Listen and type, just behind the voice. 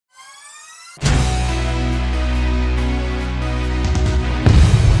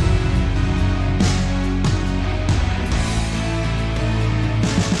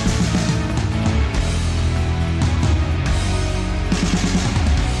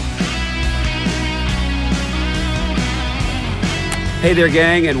Hey there,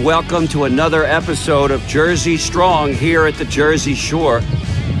 gang, and welcome to another episode of Jersey Strong here at the Jersey Shore.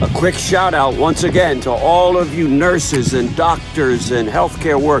 A quick shout out once again to all of you nurses and doctors and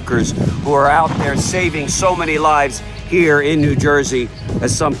healthcare workers who are out there saving so many lives here in New Jersey,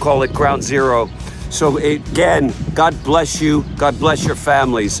 as some call it Ground Zero. So again, God bless you. God bless your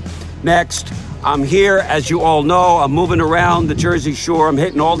families. Next, I'm here, as you all know, I'm moving around the Jersey Shore. I'm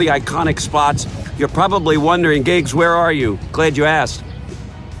hitting all the iconic spots. You're probably wondering, Giggs, where are you? Glad you asked.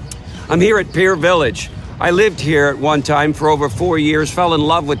 I'm here at Pier Village. I lived here at one time for over 4 years, fell in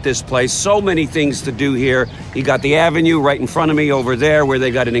love with this place. So many things to do here. You got the avenue right in front of me over there where they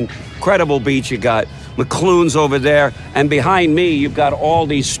got an incredible beach. You got McClune's over there. And behind me, you've got all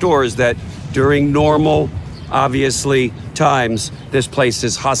these stores that during normal, obviously, times, this place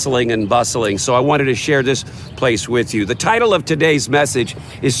is hustling and bustling. So I wanted to share this place with you. The title of today's message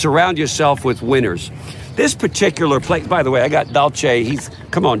is Surround Yourself with Winners. This particular place, by the way, I got Dolce.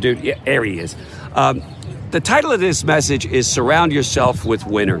 Come on, dude. Yeah, there he is. The title of this message is Surround Yourself with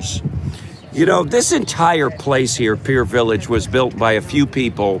Winners. You know, this entire place here, Pier Village, was built by a few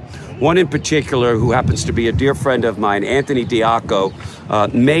people. One in particular who happens to be a dear friend of mine, Anthony Diaco,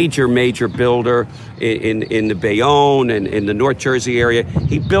 major builder in the Bayonne and in the North Jersey area.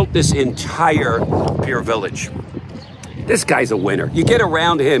 He built this entire Pier Village. This guy's a winner. You get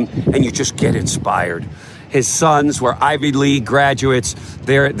around him and you just get inspired. His sons were Ivy League graduates.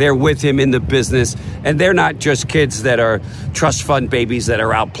 They're with him in the business. And they're not just kids that are trust fund babies that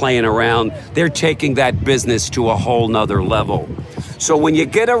are out playing around. They're taking that business to a whole nother level. So when you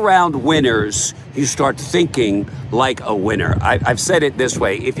get around winners, you start thinking like a winner. I've said it this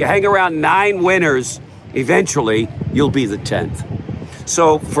way. If you hang around 9 winners, eventually you'll be the 10th.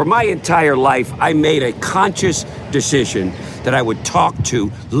 So for my entire life, I made a conscious decision that I would talk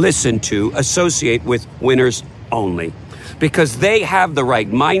to, listen to, associate with winners only. Because they have the right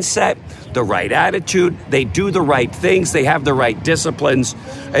mindset, the right attitude, they do the right things, they have the right disciplines.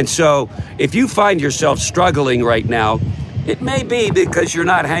 And so if you find yourself struggling right now, it may be because you're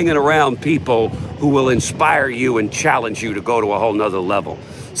not hanging around people who will inspire you and challenge you to go to a whole nother level.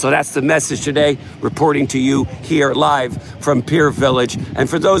 So that's the message today, reporting to you here live from Pier Village. And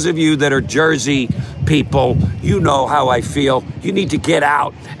for those of you that are Jersey people, you know how I feel. You need to get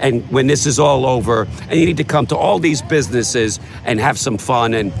out and when this is all over, and you need to come to all these businesses and have some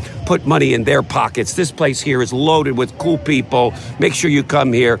fun and put money in their pockets. This place here is loaded with cool people. Make sure you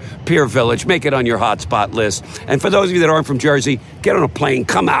come here, Pier Village, make it on your hotspot list. And for those of you that aren't from Jersey, get on a plane,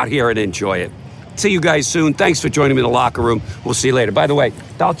 come out here and enjoy it. See you guys soon. Thanks for joining me in the locker room. We'll see you later. By the way,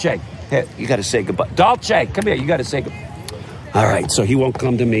 Dolce, hey, you got to say goodbye. Dolce, come here. You got to say goodbye. All right, so he won't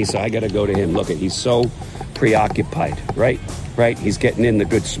come to me, so I got to go to him. Look, he's so preoccupied, right? He's getting in the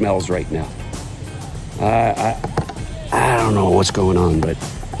good smells right now. I don't know what's going on, but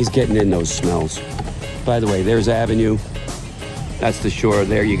he's getting in those smells. By the way, there's Avenue. That's the shore.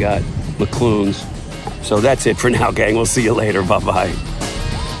 There you got McClune's. So that's it for now, gang. We'll see you later. Bye-bye.